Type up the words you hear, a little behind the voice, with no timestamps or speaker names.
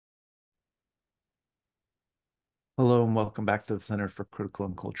Hello and welcome back to the Center for Critical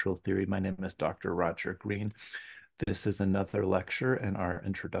and Cultural Theory. My name is Dr. Roger Green. This is another lecture in our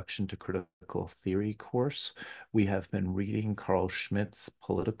Introduction to Critical Theory course. We have been reading Carl Schmitt's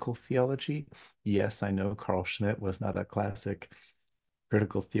Political Theology. Yes, I know Carl Schmitt was not a classic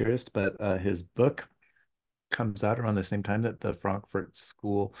critical theorist, but his book comes out around the same time that the Frankfurt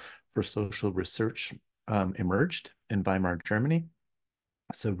School for Social Research emerged in Weimar, Germany.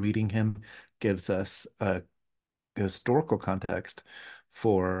 So reading him gives us a historical context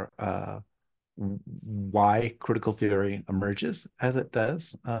for why critical theory emerges as it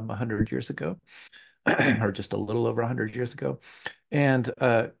does 100 years ago, or just a little over 100 years ago. And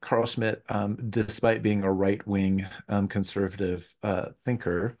Carl Schmitt, despite being a right-wing conservative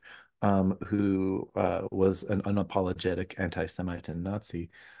thinker who was an unapologetic anti-Semite and Nazi,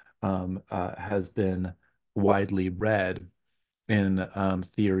 has been widely read in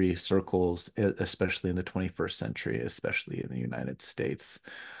theory circles, especially in the 21st century, especially in the United States,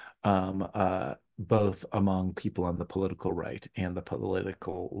 both among people on the political right and the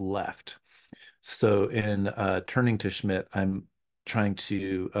political left. So, in turning to Schmitt, I'm trying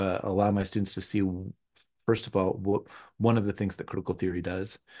to allow my students to see, first of all, what one of the things that critical theory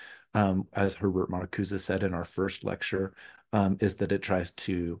does, as Herbert Marcuse said in our first lecture, is that it tries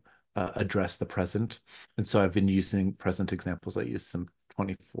to address the present. And so I've been using present examples. I used some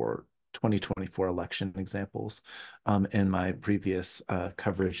 2024 election examples in my previous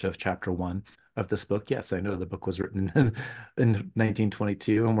coverage of chapter one of this book. Yes, I know the book was written in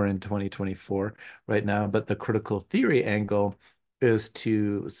 1922 and we're in 2024 right now, but the critical theory angle is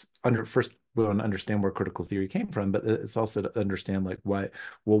to first we want to understand where critical theory came from, but it's also to understand like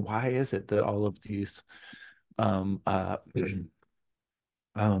why is it that all of these um, uh,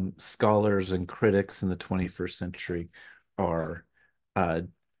 scholars and critics in the 21st century are uh,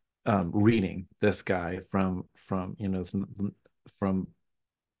 reading this guy from from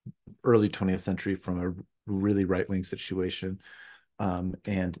early 20th century from a really right-wing situation,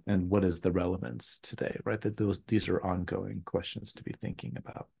 and what is the relevance today, right? That these are ongoing questions to be thinking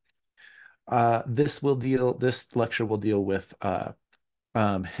about. This lecture will deal with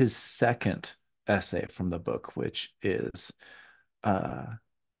his second essay from the book, which is uh,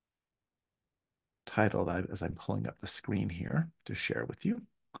 titled, as I'm pulling up the screen here to share with you,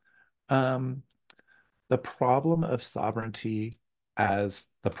 um, The Problem of Sovereignty as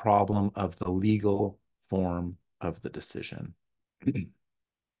the Problem of the Legal Form of the Decision.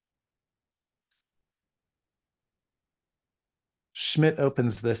 Schmitt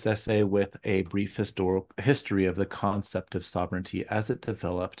opens this essay with a brief history of the concept of sovereignty as it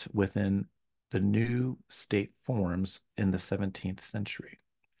developed within the new state forms in the 17th century.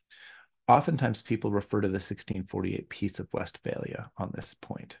 Oftentimes, people refer to the 1648 Peace of Westphalia on this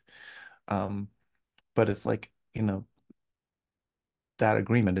point. Um, but it's like, that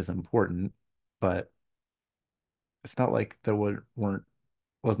agreement is important, but it's not like there wasn't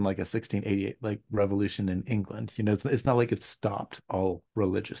like a 1688 like revolution in England. It's not like it stopped all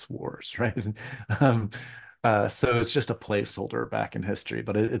religious wars, right? um, so it's just a placeholder back in history,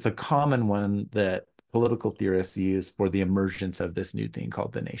 but it's a common one that political theorists use for the emergence of this new thing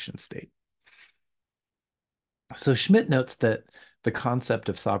called the nation state. So Schmitt notes that the concept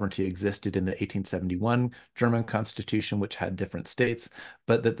of sovereignty existed in the 1871 German constitution, which had different states,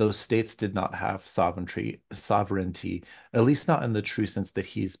 but that those states did not have sovereignty, at least not in the true sense that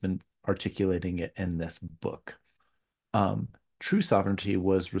he's been articulating it in this book. Um, True sovereignty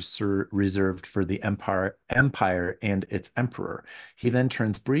was reserved for the empire and its emperor. He then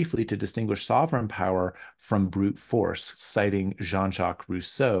turns briefly to distinguish sovereign power from brute force, citing Jean-Jacques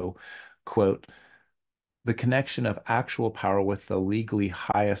Rousseau, quote, "The connection of actual power with the legally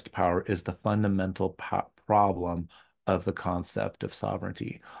highest power is the fundamental problem of the concept of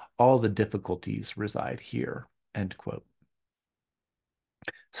sovereignty. All the difficulties reside here." End quote.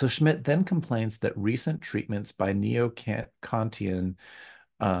 So Schmitt then complains that recent treatments by neo-Kantian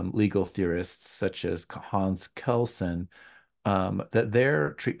legal theorists such as Hans Kelsen, that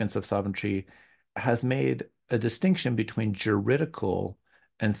their treatments of sovereignty has made a distinction between juridical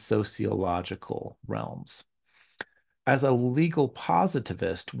and sociological realms. As a legal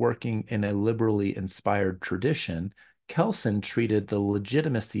positivist working in a liberally inspired tradition, Kelsen treated the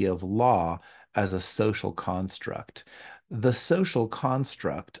legitimacy of law as a social construct. The social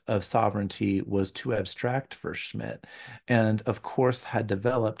construct of sovereignty was too abstract for Schmitt, and of course had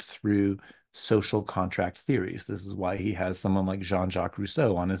developed through social contract theories. This is why he has someone like Jean-Jacques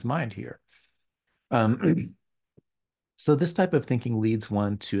Rousseau on his mind here. So this type of thinking leads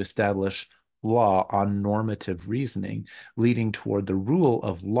one to establish law on normative reasoning, leading toward the rule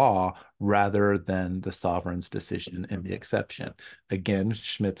of law rather than the sovereign's decision in the exception. Again,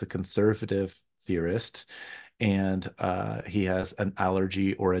 Schmitt's a conservative theorist, and he has an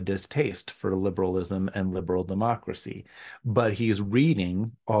allergy or a distaste for liberalism and liberal democracy. But he's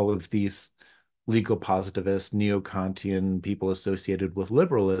reading all of these legal positivist, neo-Kantian people associated with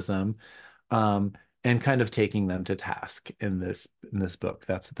liberalism, um, and kind of taking them to task in this book.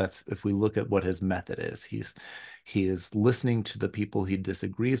 That's if we look at what his method is, he is listening to the people he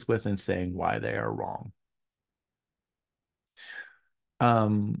disagrees with and saying why they are wrong.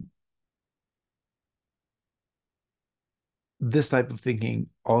 Um, this type of thinking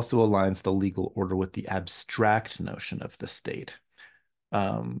also aligns the legal order with the abstract notion of the state.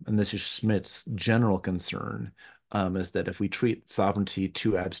 And this is Schmidt's general concern, is that if we treat sovereignty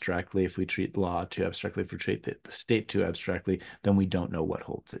too abstractly, if we treat law too abstractly, if we treat the state too abstractly, then we don't know what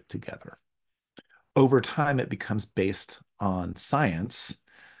holds it together. Over time, it becomes based on science.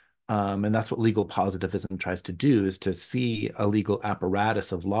 And that's what legal positivism tries to do, is to see a legal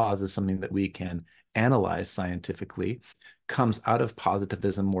apparatus of laws as something that we can analyze scientifically. Comes out of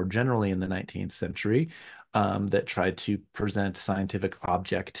positivism more generally in the 19th century, that tried to present scientific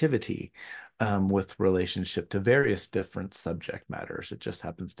objectivity, with relationship to various different subject matters. It just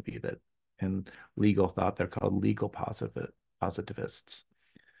happens to be that in legal thought, they're called legal positivists.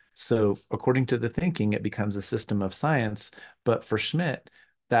 So, according to the thinking, it becomes a system of science. But for Schmitt,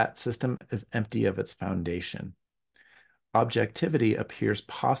 that system is empty of its foundation. Objectivity appears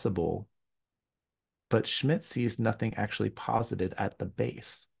possible, but Schmitt sees nothing actually posited at the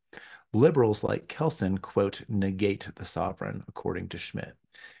base. Liberals like Kelsen, quote, negate the sovereign, according to Schmitt.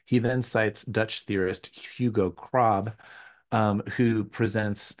 He then cites Dutch theorist Hugo Krab, who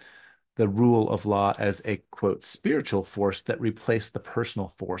presents the rule of law as a, quote, spiritual force that replaced the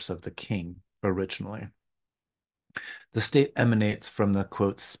personal force of the king originally. The state emanates from the,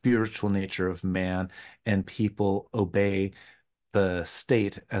 quote, spiritual nature of man, and people obey the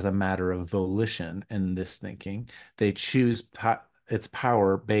state as a matter of volition in this thinking. They choose its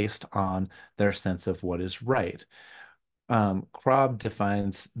power based on their sense of what is right. Krab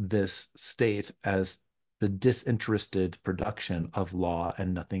defines this state as the disinterested production of law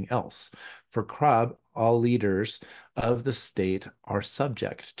and nothing else. For Krab, all leaders of the state are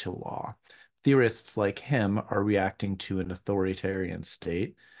subject to law. Theorists like him are reacting to an authoritarian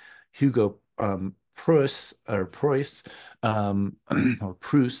state. Hugo Preuss, or Preuss, I'll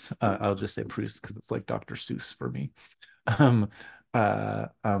just say Preuss because it's like Dr. Seuss for me. Um,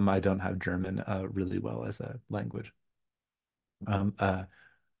 I don't have German really well as a language. Um,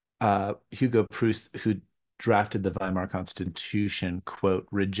 uh, Hugo Preuss, who drafted the Weimar Constitution, quote,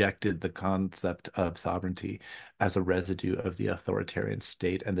 rejected the concept of sovereignty as a residue of the authoritarian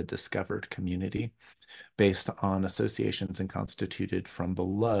state and the discovered community, based on associations and constituted from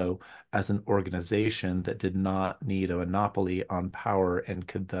below as an organization that did not need a monopoly on power and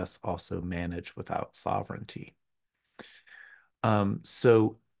could thus also manage without sovereignty.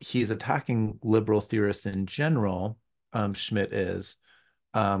 So he's attacking liberal theorists in general, Schmitt is,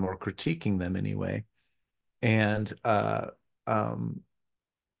 or critiquing them anyway. And um,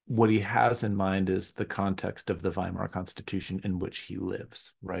 what he has in mind is the context of the Weimar Constitution in which he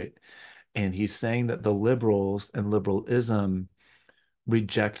lives, right? And he's saying that the liberals and liberalism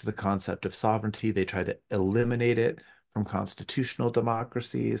reject the concept of sovereignty. They try to eliminate it from constitutional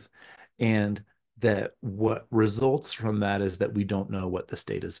democracies. And that what results from that is that we don't know what the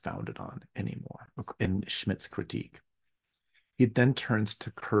state is founded on anymore, in Schmitt's critique. He then turns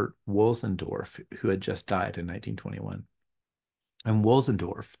to Kurt Wohlsendorf, who had just died in 1921. And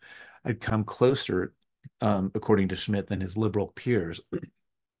Wohlsendorf had come closer, according to Schmitt, than his liberal peers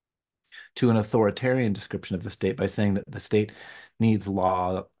to an authoritarian description of the state by saying that the state needs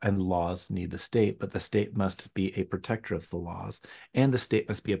law and laws need the state, but the state must be a protector of the laws and the state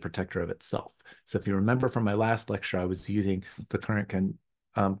must be a protector of itself. So if you remember from my last lecture, I was using the current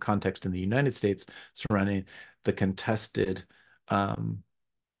context in the United States surrounding the contested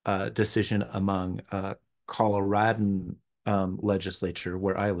decision among Coloradan legislature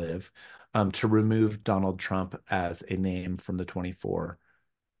where I live, to remove Donald Trump as a name from the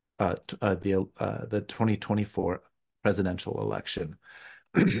 2024 presidential election.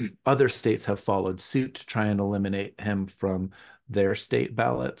 Other states have followed suit to try and eliminate him from their state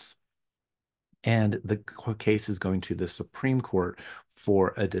ballots. And the case is going to the Supreme Court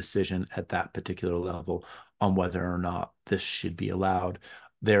for a decision at that particular level on whether or not this should be allowed.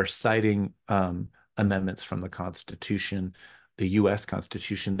 They're citing amendments from the Constitution, the US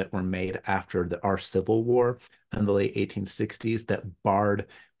Constitution that were made after our Civil War in the late 1860s that barred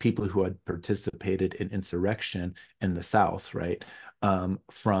people who had participated in insurrection in the South, right,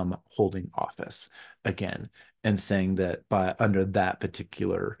 from holding office again, and saying that by under that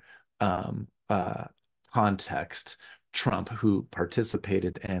particular context, Trump, who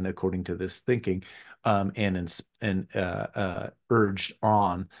participated and according to this thinking, and urged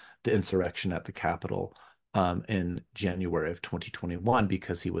on the insurrection at the Capitol in January of 2021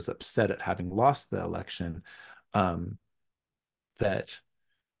 because he was upset at having lost the election, um, that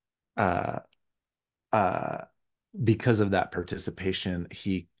uh, uh, because of that participation,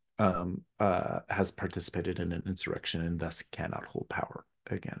 he has participated in an insurrection and thus cannot hold power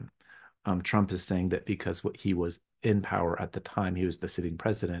again. Trump is saying that because what he was in power at the time, he was the sitting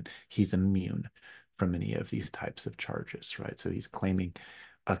president, he's immune from any of these types of charges, right? So he's claiming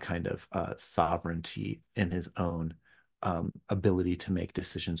a kind of sovereignty in his own ability to make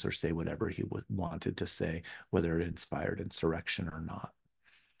decisions or say whatever he wanted to say, whether it inspired insurrection or not.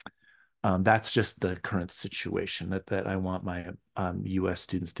 That's just the current situation that I want my US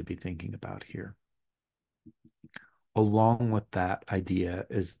students to be thinking about here. Along with that idea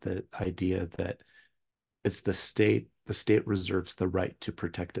is the idea that it's the state reserves the right to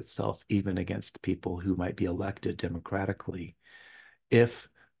protect itself even against people who might be elected democratically if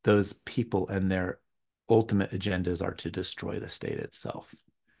those people and their ultimate agendas are to destroy the state itself,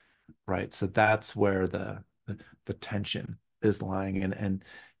 right? So that's where the tension is lying,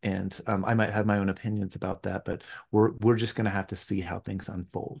 and I might have my own opinions about that, but we're just going to have to see how things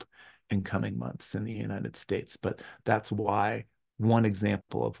unfold in coming months in the United States. But that's why one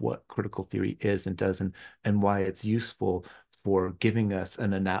example of what critical theory is and does, and why it's useful for giving us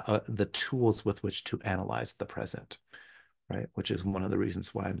the tools with which to analyze the present, right? Which is one of the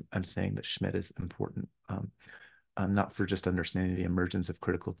reasons why I'm saying that Schmitt is important. Not for just understanding the emergence of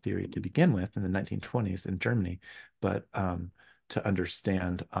critical theory to begin with in the 1920s in Germany, but to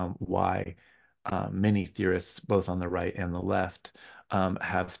understand why many theorists, both on the right and the left,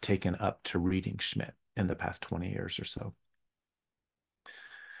 have taken up to reading Schmitt in the past 20 years or so.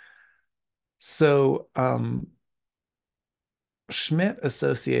 So Schmitt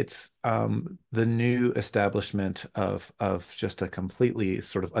associates the new establishment of just a completely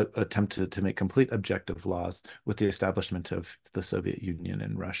sort of attempt to make complete objective laws with the establishment of the Soviet Union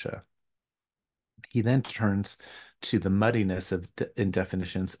and Russia. He then turns to the muddiness in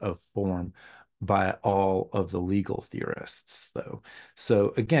definitions of form by all of the legal theorists, though.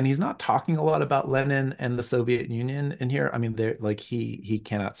 So again, he's not talking a lot about Lenin and the Soviet Union in here. I mean, they're like he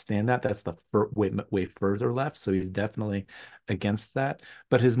cannot stand that. That's the way further left. So he's definitely against that.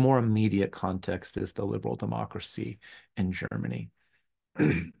 But his more immediate context is the liberal democracy in Germany.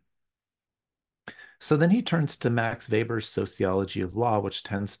 So then he turns to Max Weber's sociology of law, which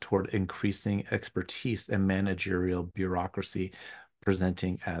tends toward increasing expertise and managerial bureaucracy,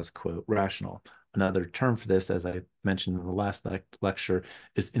 presenting as, quote, rational. Another term for this, as I mentioned in the last lecture,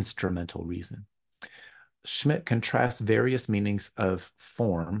 is instrumental reason. Schmitt contrasts various meanings of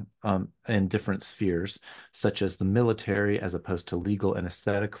form in different spheres, such as the military as opposed to legal and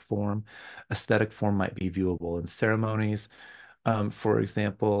aesthetic form. Aesthetic form might be viewable in ceremonies, for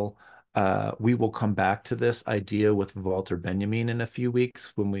example. We will come back to this idea with Walter Benjamin in a few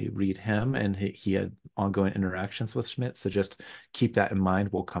weeks when we read him, and he had ongoing interactions with Schmitt. So just keep that in mind.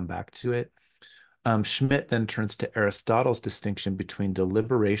 We'll come back to it. Schmitt then turns to Aristotle's distinction between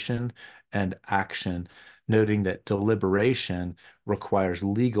deliberation and action, noting that deliberation requires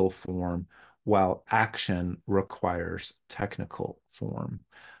legal form, while action requires technical form.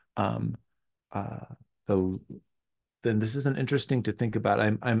 Um, uh, the then this isn't interesting to think about.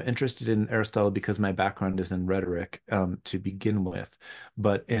 I'm interested in Aristotle because my background is in rhetoric to begin with,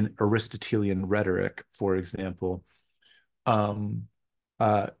 but in Aristotelian rhetoric, for example, um,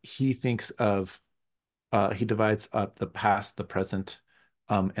 he thinks of he divides up the past, the present,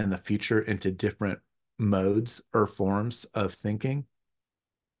 and the future into different modes or forms of thinking,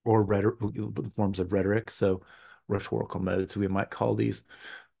 or rhetoric, forms of rhetoric. So rhetorical modes, we might call these.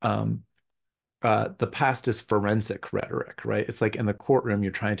 Um, the past is forensic rhetoric, right? It's like in the courtroom,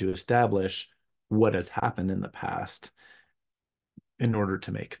 you're trying to establish what has happened in the past in order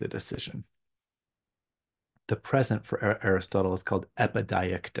to make the decision. The present for Aristotle is called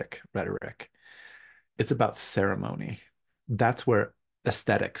epidialectic rhetoric. It's about ceremony. That's where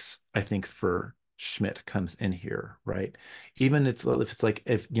aesthetics, I think, for Schmitt comes in here, right? Even if it's like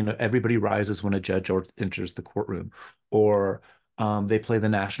if everybody rises when a judge or enters the courtroom, or They play the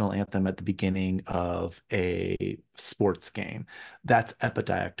national anthem at the beginning of a sports game. That's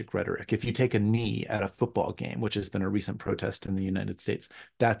epidictic rhetoric. If you take a knee at a football game, which has been a recent protest in the United States,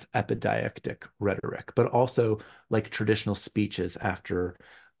 that's epidictic rhetoric. But also like traditional speeches after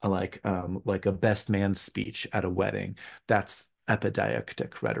like a best man speech at a wedding, that's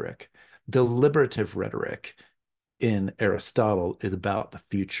epidictic rhetoric. Deliberative rhetoric in Aristotle is about the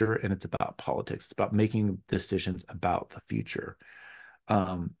future and it's about politics. It's about making decisions about the future.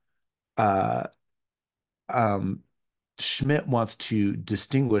 Um, uh, um, Schmitt wants to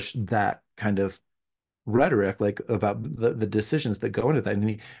distinguish that kind of rhetoric, like about the decisions that go into that,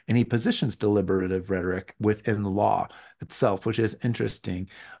 and he positions deliberative rhetoric within law itself, which is interesting.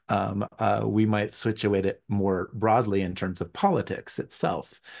 We might situate it more broadly in terms of politics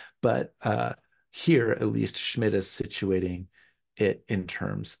itself, but here at least Schmitt is situating it in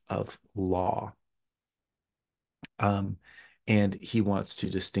terms of law. Um, and he wants to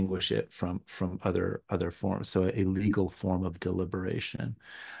distinguish it from other forms, so a legal form of deliberation.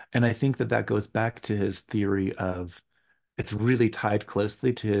 And I think that that goes back to his theory of it's really tied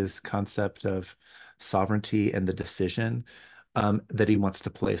closely to his concept of sovereignty and the decision that he wants to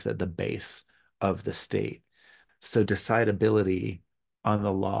place at the base of the state. So decidability on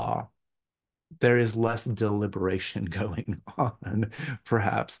the law, there is less deliberation going on,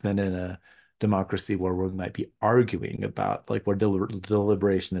 perhaps, than in a democracy where we might be arguing about, like, where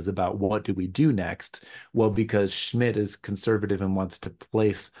deliberation is about what do we do next? Well, because Schmitt is conservative and wants to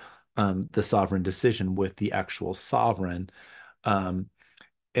place the sovereign decision with the actual sovereign, um,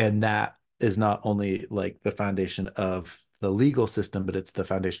 and that is not only like the foundation of the legal system, but it's the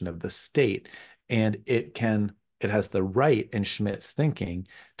foundation of the state. And it has the right in Schmitt's thinking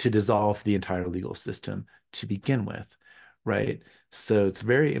to dissolve the entire legal system to begin with, right? So it's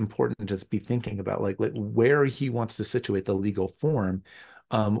very important to be thinking about like where he wants to situate the legal form,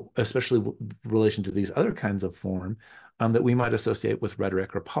 especially relation to these other kinds of form that we might associate with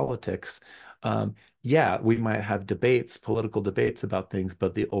rhetoric or politics. Yeah, we might have debates, political debates about things,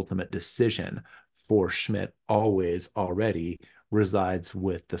 but the ultimate decision for Schmitt always already resides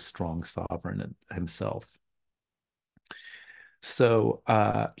with the strong sovereign himself. So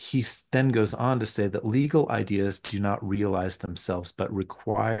he then goes on to say that legal ideas do not realize themselves, but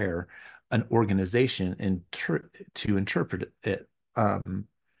require an organization to interpret it.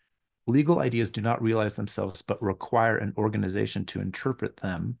 Legal ideas do not realize themselves, but require an organization to interpret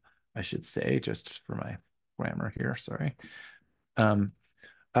them, I should say, just for my grammar here, sorry. Um,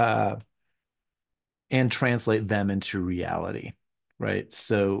 uh, and translate them into reality, right?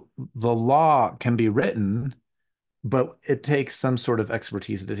 So the law can be written, but it takes some sort of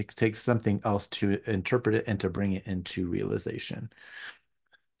expertise. It takes something else to interpret it and to bring it into realization.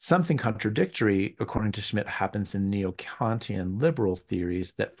 Something contradictory, according to Schmitt, happens in neo-Kantian liberal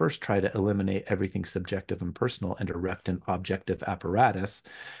theories that first try to eliminate everything subjective and personal and erect an objective apparatus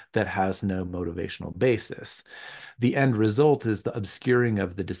that has no motivational basis. The end result is the obscuring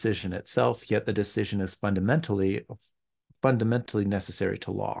of the decision itself, yet the decision is fundamentally necessary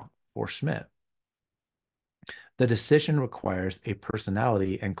to law for Schmitt. The decision requires a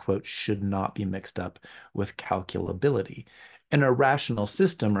personality and, quote, should not be mixed up with calculability. In a rational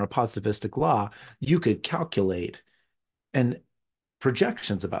system or a positivistic law, you could calculate and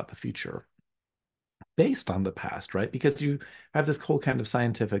projections about the future based on the past, right? Because you have this whole kind of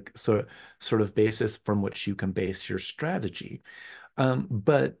scientific sort of basis from which you can base your strategy.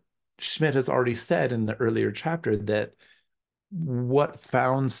 But Schmitt has already said in the earlier chapter that what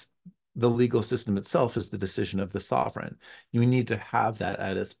founds the legal system itself is the decision of the sovereign. You need to have that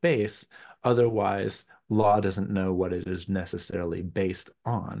at its base. Otherwise, law doesn't know what it is necessarily based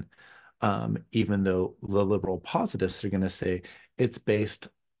on. Even though the liberal positivists are going to say it's based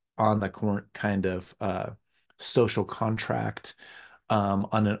on the current kind of social contract,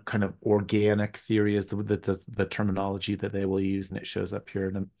 on a kind of organic theory is the terminology that they will use, and it shows up here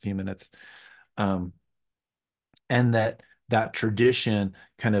in a few minutes. Um, and that tradition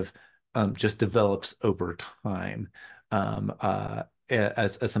kind of just develops over time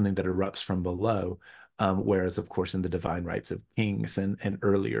as something that erupts from below. Whereas, of course, in the divine rights of kings and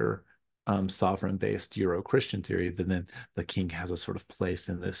earlier sovereign-based Euro-Christian theory, then the king has a sort of place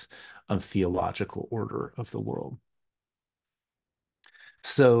in this theological order of the world.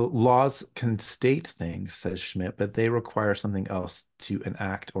 So laws can state things, says Schmitt, but they require something else to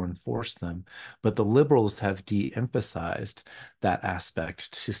enact or enforce them. But the liberals have de-emphasized that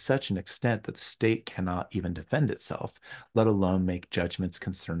aspect to such an extent that the state cannot even defend itself, let alone make judgments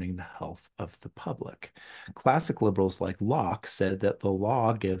concerning the health of the public. Classic liberals like Locke said that the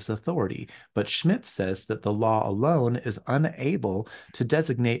law gives authority, but Schmitt says that the law alone is unable to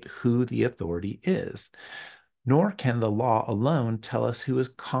designate who the authority is. Nor can the law alone tell us who is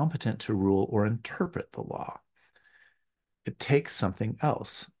competent to rule or interpret the law. It takes something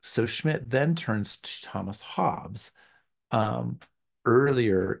else. So Schmitt then turns to Thomas Hobbes, um,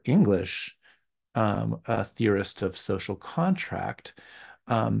 earlier English a theorist of social contract.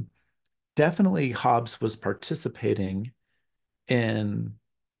 Um, Definitely, Hobbes was participating in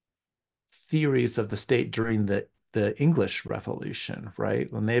theories of the state during the English Revolution,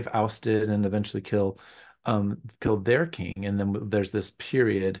 right? When they've ousted and eventually killed their king, and then there's this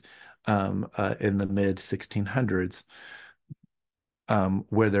period in the mid 1600s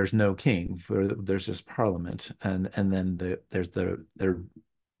where there's no king, where there's just parliament, and then there's the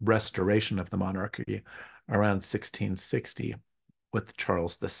restoration of the monarchy around 1660 with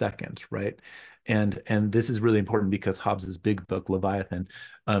Charles II, right? And this is really important because Hobbes's big book Leviathan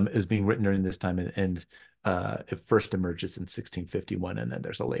is being written during this time, and it first emerges in 1651, and then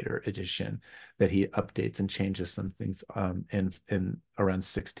there's a later edition that he updates and changes some things in around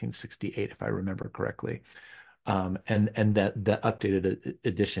 1668, if I remember correctly. And that the updated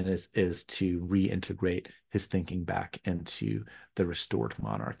edition is to reintegrate his thinking back into the restored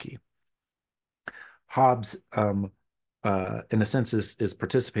monarchy. Hobbes, in a sense, is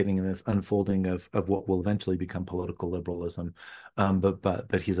participating in this unfolding of what will eventually become political liberalism,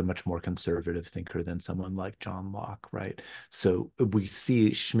 but he's a much more conservative thinker than someone like John Locke, right? So we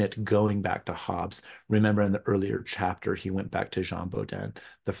see Schmitt going back to Hobbes. Remember, in the earlier chapter, he went back to Jean Bodin,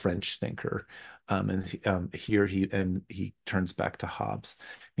 the French thinker, and here he turns back to Hobbes.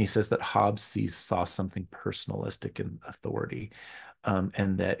 And he says that Hobbes saw something personalistic in authority,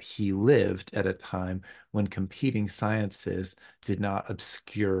 and that he lived at a time when competing sciences did not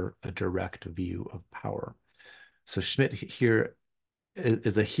obscure a direct view of power. So Schmitt here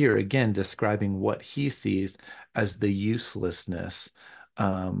is here again describing what he sees as the uselessness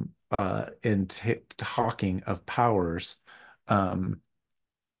in talking of powers um,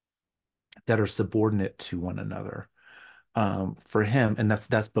 that are subordinate to one another, for him. And that's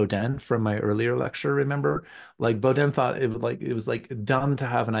Baudin from my earlier lecture, remember? Like Baudin thought it was like dumb to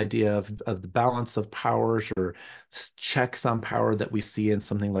have an idea of the balance of powers or checks on power that we see in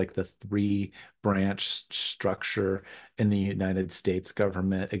something like the three branch structure in the United States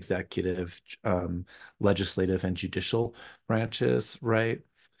government: executive, legislative, and judicial branches, right?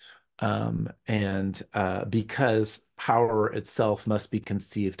 And because power itself must be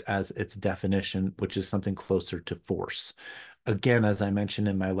conceived as its definition, which is something closer to force. Again, as I mentioned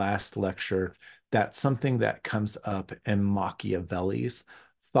in my last lecture, that's something that comes up in Machiavelli's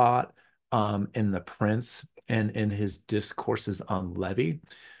thought, in The Prince, and in his discourses on Livy,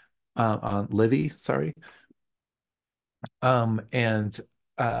 sorry. And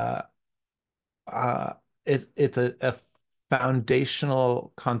uh, uh, it's a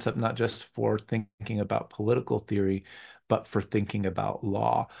foundational concept, not just for thinking about political theory, but for thinking about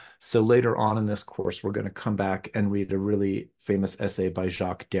law. So later on in this course, we're going to come back and read a really famous essay by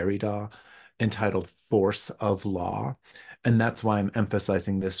Jacques Derrida entitled Force of Law. And that's why I'm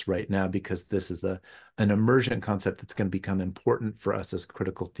emphasizing this right now, because this is an emergent concept that's going to become important for us as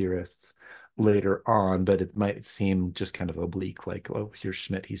critical theorists later on, but it might seem just kind of oblique, like, oh, here's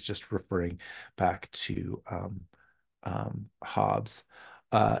Schmitt, he's just referring back to Hobbes.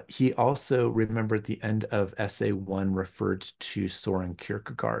 He also remembered the end of Essay 1 referred to Soren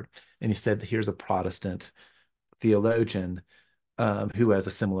Kierkegaard, and he said, here's a Protestant theologian who has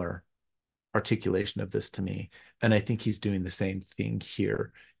a similar articulation of this to me. And I think he's doing the same thing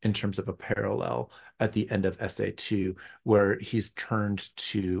here in terms of a parallel at the end of Essay 2, where he's turned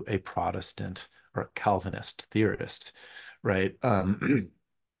to a Protestant or Calvinist theorist, right?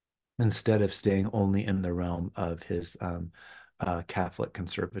 Instead of staying only in the realm of his Catholic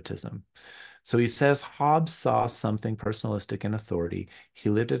conservatism. So he says Hobbes saw something personalistic in authority. He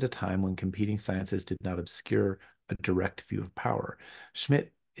lived at a time when competing sciences did not obscure a direct view of power.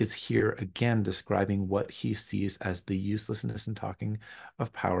 Schmitt is here again describing what he sees as the uselessness in talking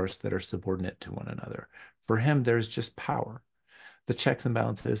of powers that are subordinate to one another. For him, there's just power. The checks and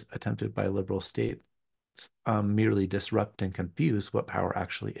balances attempted by liberal states merely disrupt and confuse what power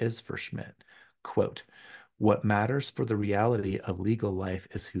actually is for Schmitt. Quote, What matters for the reality of legal life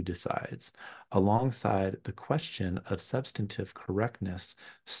is who decides. Alongside the question of substantive correctness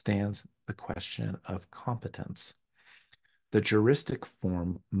stands the question of competence. The juristic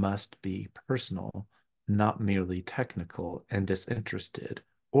form must be personal, not merely technical and disinterested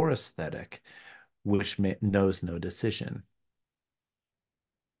or aesthetic, which knows no decision.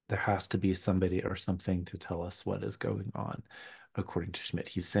 There has to be somebody or something to tell us what is going on, according to Schmitt.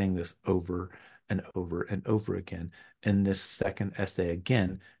 He's saying this over and over and over again. In this second essay,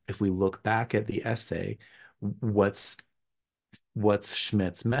 again, if we look back at the essay, what's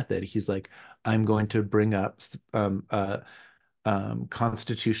Schmitt's method? He's like, I'm going to bring up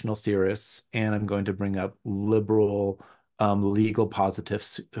constitutional theorists, and I'm going to bring up liberal legal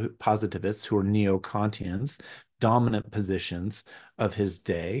positivists who are neo-Kantians, dominant positions of his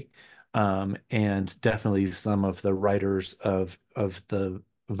day, and definitely some of the writers of the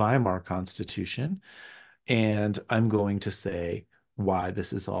Weimar Constitution. And I'm going to say why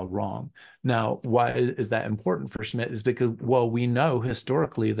this is all wrong. Now, why is that important for Schmitt? Is because, well, we know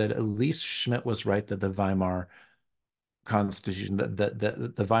historically that at least Schmitt was right that the Weimar Constitution, that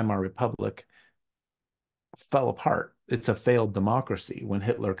the Weimar Republic fell apart. It's a failed democracy when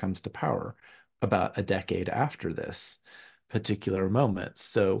Hitler comes to power about a decade after this particular moment.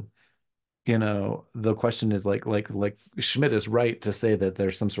 So, the question is like Schmitt is right to say that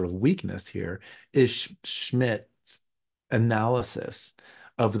there's some sort of weakness here. Is Schmitt's analysis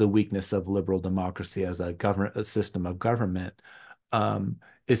of the weakness of liberal democracy as a system of government,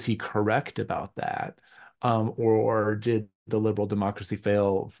 is he correct about that? Or did the liberal democracy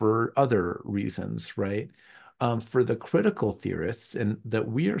fail for other reasons, right? For the critical theorists and that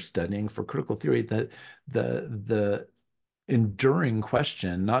we are studying for critical theory, that the enduring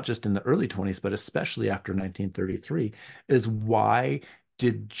question, not just in the early 20s, but especially after 1933, is why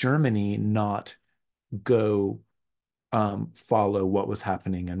did Germany not go follow what was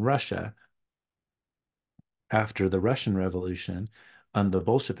happening in Russia after the Russian Revolution and the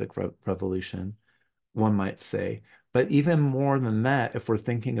Bolshevik Revolution, one might say. But even more than that, if we're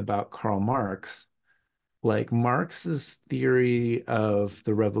thinking about Karl Marx, like Marx's theory of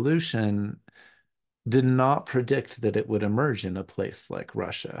the revolution did not predict that it would emerge in a place like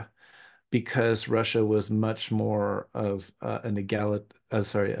Russia, because Russia was much more of um,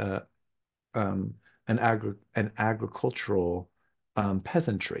 an agricultural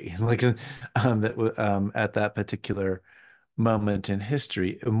peasantry, like at that particular moment in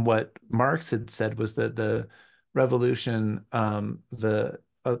history. And what Marx had said was that the revolution, the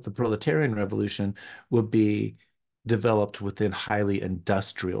proletarian revolution, would be developed within highly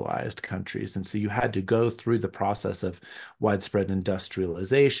industrialized countries. And so you had to go through the process of widespread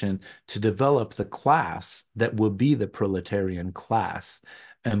industrialization to develop the class that would be the proletarian class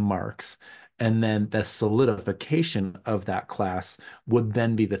and Marx. And then the solidification of that class would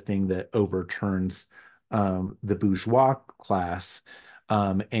then be the thing that overturns the bourgeois class,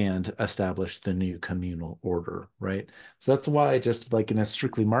 and establish the new communal order, right? So that's why, just like in a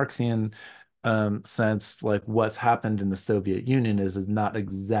strictly Marxian sense, like what's happened in the Soviet Union is not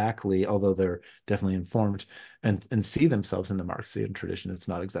exactly, although they're definitely informed and see themselves in the Marxian tradition, it's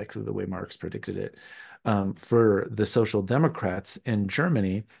not exactly the way Marx predicted it. For the Social Democrats in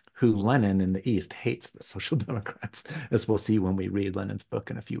Germany, who Lenin in the East hates the Social Democrats, as we'll see when we read Lenin's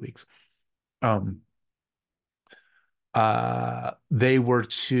book in a few weeks. Um, the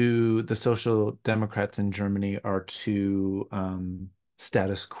Social Democrats in Germany are to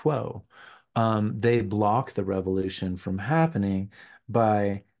status quo. They block the revolution from happening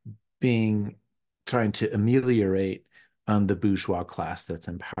by being trying to ameliorate the bourgeois class that's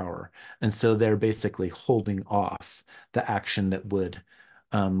in power. And so they're basically holding off the action that would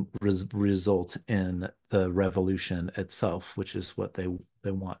result in the revolution itself, which is what they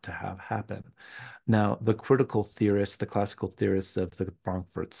want to have happen. Now, the critical theorists, the classical theorists of the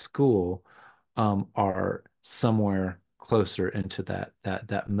Frankfurt School, are somewhere closer into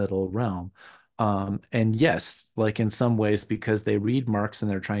that middle realm. And yes, like in some ways, because they read Marx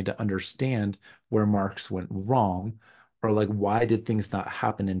and they're trying to understand where Marx went wrong, or like why did things not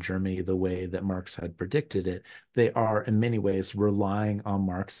happen in Germany the way that Marx had predicted it, they are in many ways relying on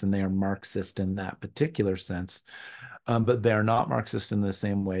Marx, and they are Marxist in that particular sense. But they are not Marxist in the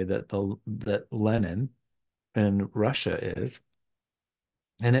same way that Lenin in Russia is,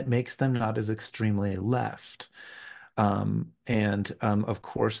 and it makes them not as extremely left. And of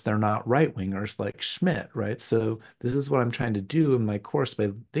course, they're not right wingers like Schmitt, right? So this is what I'm trying to do in my course by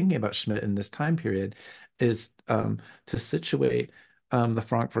thinking about Schmitt in this time period, is to situate the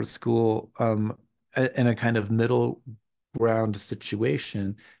Frankfurt School in a kind of middle ground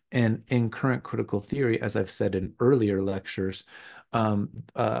situation, And in current critical theory, as I've said in earlier lectures, a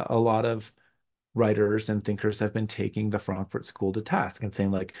lot of writers and thinkers have been taking the Frankfurt School to task and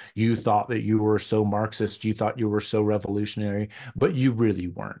saying, like, you thought that you were so Marxist, you thought you were so revolutionary, but you really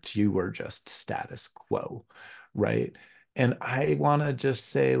weren't. You were just status quo, right? And I want to just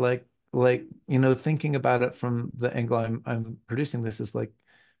say, thinking about it from the angle I'm producing this is like,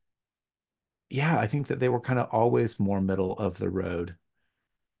 yeah, I think that they were kind of always more middle of the road.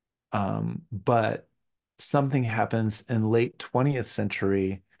 But something happens in late 20th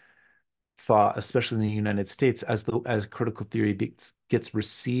century thought, especially in the United States, as critical theory gets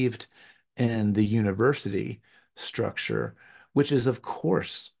received in the university structure, which is of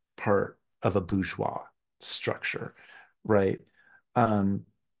course part of a bourgeois structure, right? Um,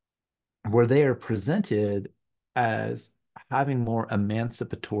 where they are presented as having more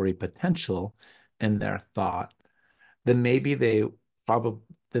emancipatory potential in their thought than maybe they probably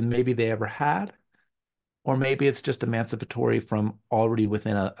than maybe they ever had, or maybe it's just emancipatory from already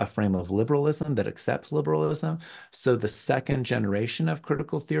within a frame of liberalism that accepts liberalism. So the second generation of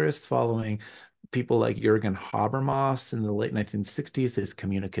critical theorists following people like Jürgen Habermas in the late 1960s, his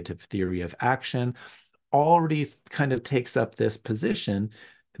communicative theory of action, already kind of takes up this position,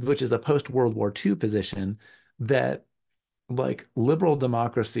 which is a post-World War II position, that like liberal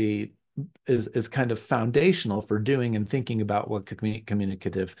democracy is kind of foundational for doing and thinking about what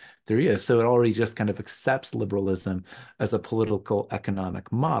communicative theory is. So it already just kind of accepts liberalism as a political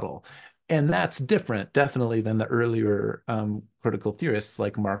economic model. And that's different, definitely, than the earlier critical theorists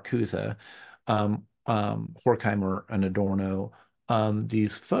like Marcuse, Horkheimer, and Adorno,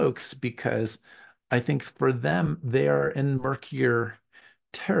 these folks, because I think for them, they are in murkier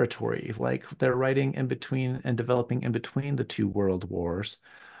territory. Like they're writing in between and developing in between the two world wars.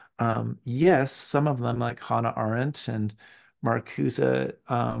 Yes, some of them, like Hannah Arendt and Marcuse, they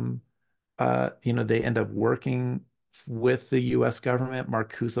end up working with the US government.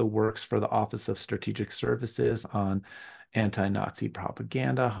 Marcuse works for the Office of Strategic Services on anti-Nazi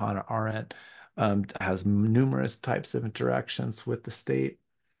propaganda. Hannah Arendt has numerous types of interactions with the state.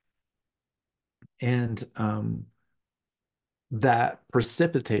 And that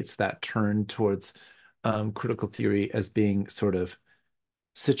precipitates that turn towards critical theory as being sort of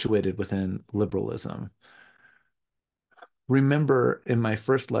situated within liberalism. Remember in my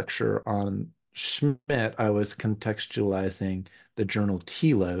first lecture on Schmitt, I was contextualizing the journal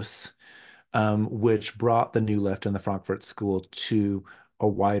Telos, which brought the New Left and the Frankfurt School to a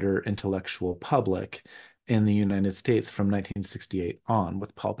wider intellectual public in the United States from 1968 on,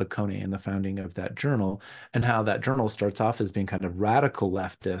 with Paul Piccone and the founding of that journal, and how that journal starts off as being kind of radical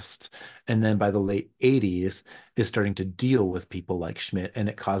leftist, and then by the late 80s is starting to deal with people like Schmitt, and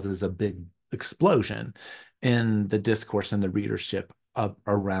it causes a big explosion in the discourse and the readership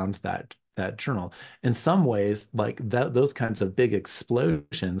around that journal. In some ways, like those kinds of big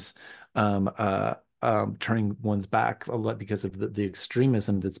explosions turning one's back a lot because of the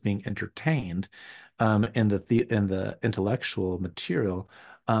extremism that's being entertained in the intellectual material.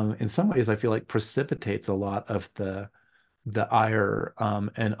 In some ways, I feel like precipitates a lot of the ire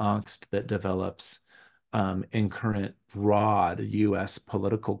and angst that develops in current broad U.S.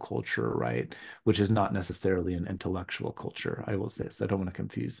 political culture, right? Which is not necessarily an intellectual culture, I will say. So I don't want to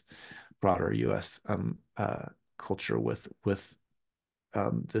confuse broader U.S. Culture with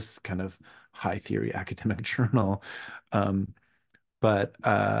this kind of high theory academic journal. Um, but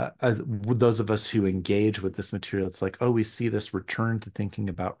those of us who engage with this material, it's like, oh, we see this return to thinking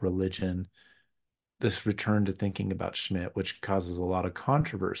about religion, this return to thinking about Schmitt, which causes a lot of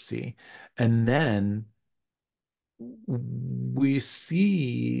controversy. And then we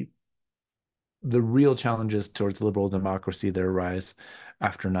see the real challenges towards liberal democracy that arise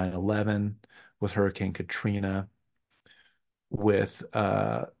after 9/11 with Hurricane Katrina, with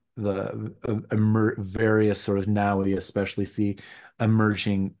the various sort of now we especially see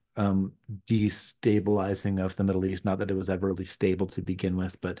emerging destabilizing of the Middle East. Not that it was ever really stable to begin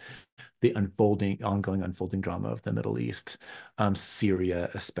with, but the ongoing unfolding drama of the Middle East, Syria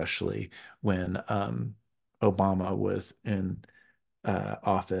especially when Obama was in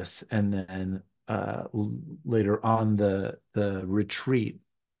office, and then later on the retreat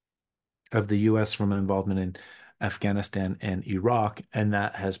of the US from involvement in Afghanistan and Iraq, and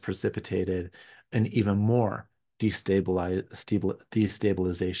that has precipitated an even more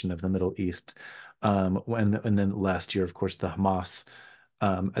destabilization of the Middle East. And then last year, of course, the Hamas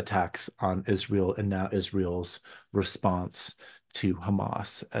attacks on Israel, and now Israel's response to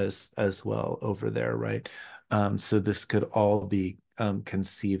Hamas as well over there, right? So this could all be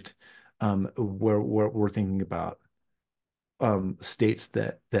conceived where we're thinking about states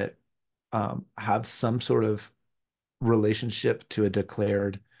that have some sort of relationship to a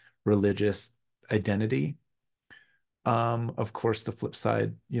declared religious identity. Of course, the flip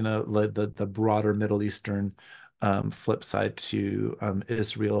side, like the broader Middle Eastern flip side to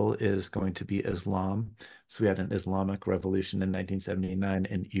Israel is going to be Islam. So we had an Islamic revolution in 1979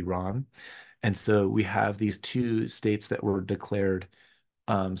 in Iran. And so we have these two states that were declared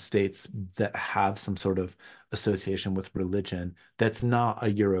states that have some sort of association with religion that's not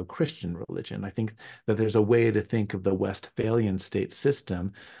a Euro-Christian religion. I think that there's a way to think of the Westphalian state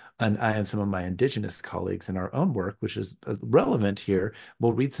system. And I and some of my indigenous colleagues in our own work, which is relevant here,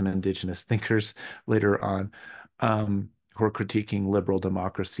 we'll read some indigenous thinkers later on, who are critiquing liberal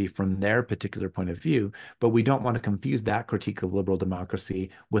democracy from their particular point of view. But we don't want to confuse that critique of liberal democracy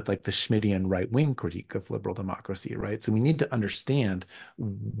with like the Schmittian right-wing critique of liberal democracy, right? So we need to understand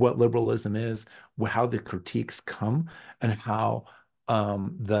what liberalism is, how the critiques come, and how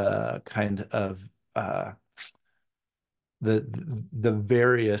the kind of uh, the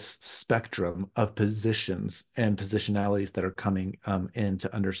various spectrum of positions and positionalities that are coming in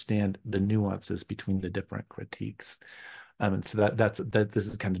to understand the nuances between the different critiques. And so that this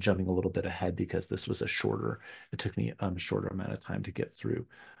is kind of jumping a little bit ahead because this was it took me a shorter amount of time to get through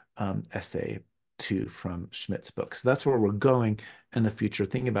Essay2 from Schmitt's book. So that's where we're going in the future,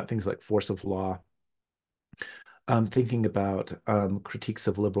 thinking about things like force of law, thinking about critiques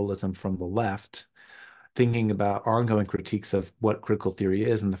of liberalism from the left, thinking about ongoing critiques of what critical theory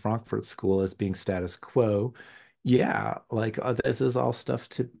is in the Frankfurt School as being status quo. Yeah, like this is all stuff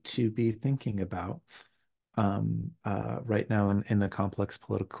to be thinking about right now in the complex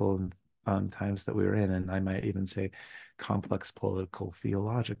political times that we're in, and I might even say complex political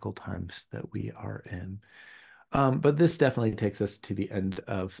theological times that we are in. But this definitely takes us to the end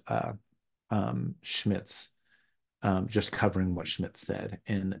of Schmitt's just covering what Schmitt said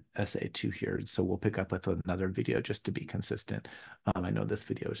in Essay2 here. So we'll pick up with another video just to be consistent. I know this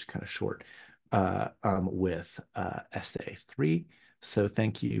video is kind of short with Essay3. So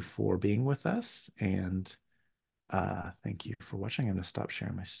thank you for being with us, and thank you for watching. I'm going to stop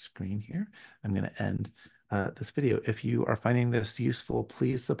sharing my screen here. I'm going to end this video. If you are finding this useful,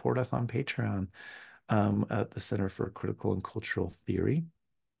 please support us on Patreon at the Center for Critical and Cultural Theory.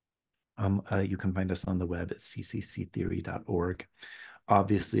 You can find us on the web at ccctheory.org.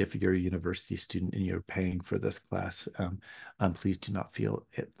 Obviously, if you're a university student and you're paying for this class, please do not feel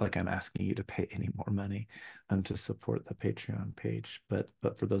like I'm asking you to pay any more money to support the Patreon page. But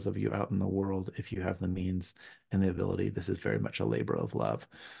for those of you out in the world, if you have the means and the ability, this is very much a labor of love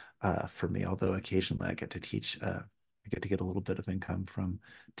for me. Although occasionally I get to teach, I get to get a little bit of income from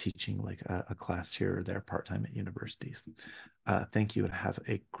teaching like a class here or there part-time at universities. Thank you and have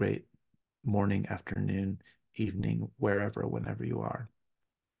a great morning, afternoon, evening, wherever, whenever you are.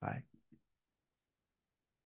 Bye.